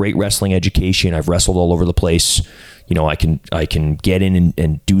 I've got a great wrestling education. I've wrestled all over the place. I can get in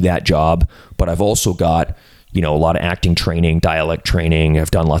and do that job, but I've also got a lot of acting training, dialect training.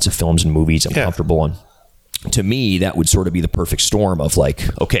 I've done lots of films and movies I'm comfortable on. To me, that would sort of be the perfect storm of like,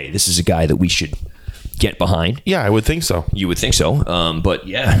 okay, this is a guy that we should get behind. Yeah, I would think so. You would think so. But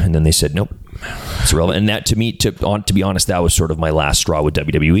yeah, and then they said, nope, it's irrelevant. And that, to me, to be honest, that was sort of my last straw with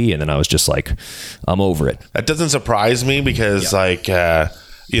WWE. And then I was just like, I'm over it. That doesn't surprise me, because it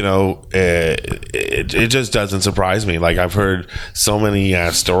just doesn't surprise me. Like, I've heard so many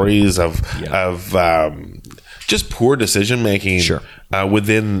stories of just poor decision making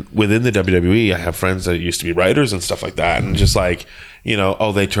within the WWE. I have friends that used to be writers and stuff like that, and just like,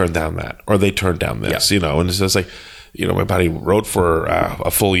 they turned down that, or they turned down this, and it's just like, my buddy wrote for a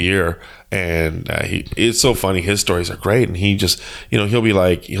full year, and it's so funny. His stories are great, and he just,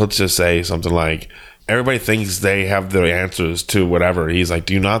 he'll just say something like, everybody thinks they have the answers to whatever. He's like,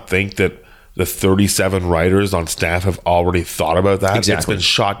 do you not think that the 37 writers on staff have already thought about that? Exactly. It's been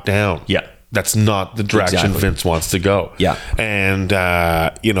shot down. Yeah. That's not the direction Vince wants to go. Yeah. And,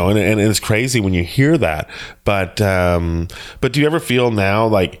 and it's crazy when you hear that. But do you ever feel now,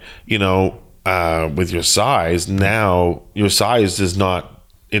 like, with your size, now your size does not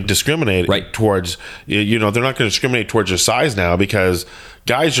discriminate towards, they're not going to discriminate towards your size now, because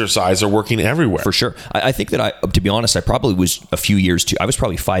guys your size are working everywhere. For sure. I think that to be honest, I probably was I was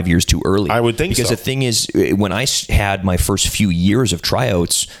probably 5 years too early. I would think so. Because the thing is, when I had my first few years of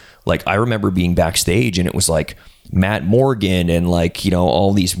tryouts, like, I remember being backstage, and it was like Matt Morgan and like,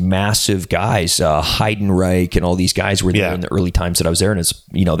 all these massive guys, Heidenreich, and all these guys were there in the early times that I was there. And it's,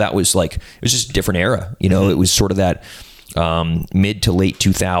 that was like, it was just a different era. It was sort of that mid to late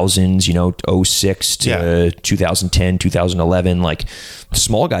 2000s, 06 to 2010, 2011, like,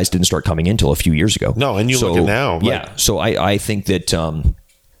 small guys didn't start coming in until a few years ago. No, and look at now. So I think that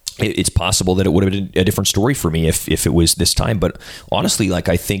it's possible that it would have been a different story for me if it was this time. But honestly, like,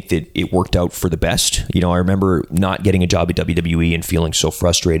 I think that it worked out for the best. I remember not getting a job at WWE and feeling so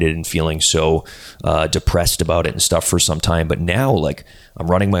frustrated and feeling so depressed about it and stuff for some time. But now, like, I'm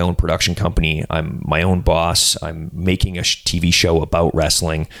running my own production company. I'm my own boss. I'm making a TV show about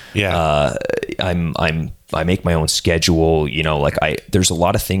wrestling. Yeah. I make my own schedule. There's a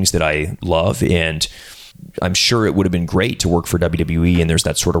lot of things that I love, and I'm sure it would have been great to work for WWE, and there's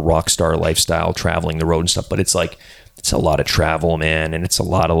that sort of rock star lifestyle, traveling the road and stuff, but it's like, it's a lot of travel, man, and it's a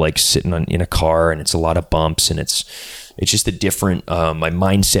lot of like sitting in a car, and it's a lot of bumps, and it's just a different, my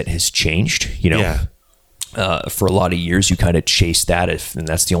mindset has changed, you know. Yeah. For a lot of years, you kind of chase that, and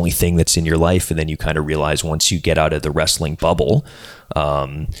that's the only thing that's in your life, and then you kind of realize once you get out of the wrestling bubble,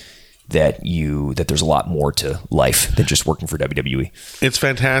 that there's a lot more to life than just working for WWE. It's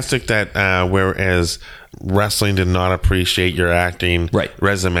fantastic that whereas wrestling did not appreciate your acting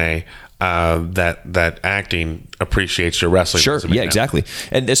resume, that acting appreciates your wrestling resume. Yeah, exactly.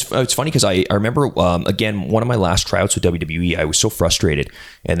 And it's funny because I remember, again, one of my last tryouts with WWE, I was so frustrated,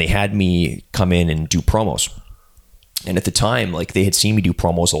 and they had me come in and do promos. And at the time, like, they had seen me do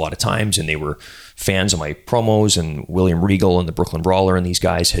promos a lot of times, and they were fans of my promos, and William Regal and the Brooklyn Brawler and these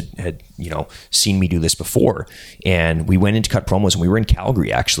guys had seen me do this before. And we went in to cut promos, and we were in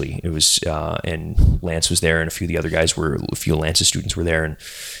Calgary, actually. It was, and Lance was there, and a few of the other guys a few of Lance's students were there,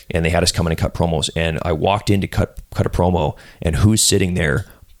 and they had us come in and cut promos. And I walked in to cut a promo, and who's sitting there?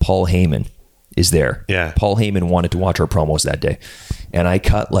 Paul Heyman is there. Yeah. Paul Heyman wanted to watch our promos that day. And I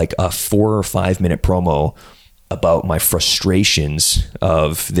cut like a 4 or 5 minute promo about my frustrations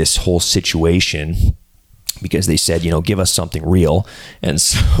of this whole situation, because they said, give us something real. And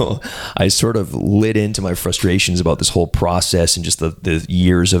so I sort of lit into my frustrations about this whole process, and just the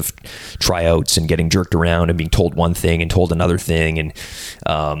years of tryouts and getting jerked around and being told one thing and told another thing.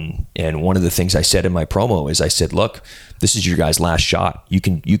 And one of the things I said in my promo is, I said, look, this is your guys' last shot. You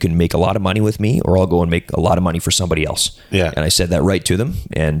can make a lot of money with me, or I'll go and make a lot of money for somebody else. Yeah. And I said that right to them.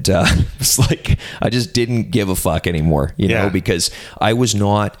 And it's like, I just didn't give a fuck anymore, because I was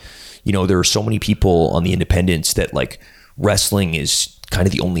not, there are so many people on the independents that, like, wrestling is kind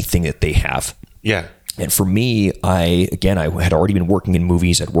of the only thing that they have. Yeah. And for me, I had already been working in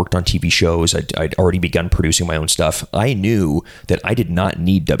movies. I'd worked on TV shows. I'd already begun producing my own stuff. I knew that I did not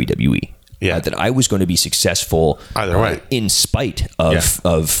need WWE. Yeah. That I was going to be successful either way, in spite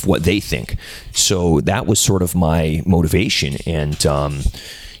of what they think. So that was sort of my motivation. And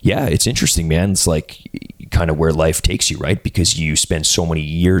it's interesting, man. It's like kind of where life takes you, right? Because you spend so many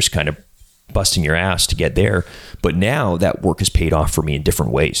years kind of busting your ass to get there. But now that work has paid off for me in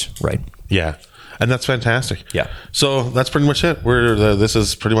different ways, right? Yeah. And that's fantastic. Yeah. So that's pretty much it. This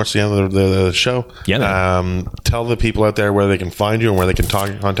is pretty much the end of the show. Yeah. Man. Tell the people out there where they can find you and where they can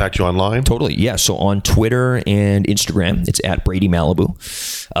contact you online. Totally. Yeah. So on Twitter and Instagram, it's at Brady Malibu.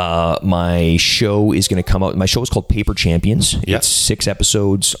 My show is going to come out. My show is called Paper Champions. Yep. It's 6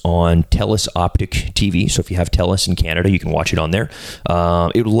 episodes on TELUS Optic TV. So if you have TELUS in Canada, you can watch it on there.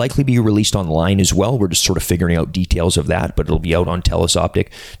 It will likely be released online as well. We're just sort of figuring out details of that, but it'll be out on TELUS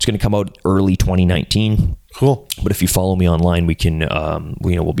Optic. It's going to come out early 2019. Cool. But if you follow me online, we can,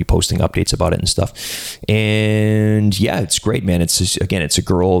 we'll be posting updates about it and stuff. And yeah, it's great, man. It's a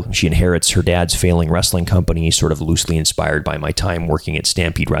girl. She inherits her dad's failing wrestling company, sort of loosely inspired by my time working at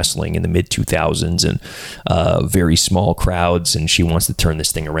Stampede Wrestling in the mid 2000s, and very small crowds. And she wants to turn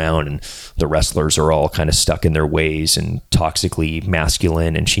this thing around, and the wrestlers are all kind of stuck in their ways and toxically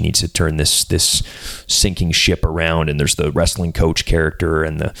masculine. And she needs to turn this sinking ship around. And there's the wrestling coach character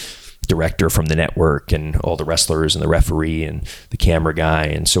and the director from the network and all the wrestlers and the referee and the camera guy.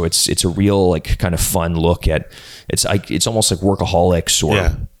 And so it's a real, like, kind of fun look at, it's almost like Workaholics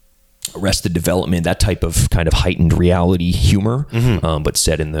or Arrested Development, that type of kind of heightened reality humor, but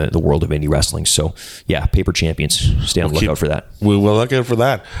set in the world of indie wrestling. So yeah, Paper Champions, stay on the lookout for that. We will look out for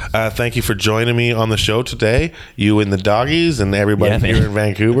that. Thank you for joining me on the show today, you and the doggies and everybody here in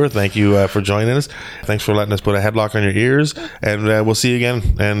Vancouver. Thank you for joining us. Thanks for letting us put a headlock on your ears, and we'll see you again.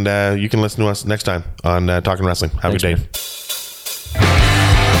 And you can listen to us next time on Talking Wrestling. Have a good day. Man.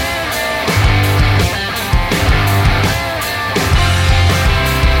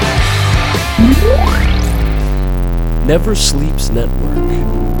 Never Sleeps Network.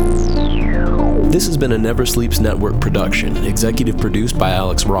 This has been a Never Sleeps Network production, executive produced by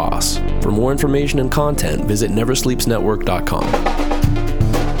Alex Ross. For more information and content, visit neversleepsnetwork.com.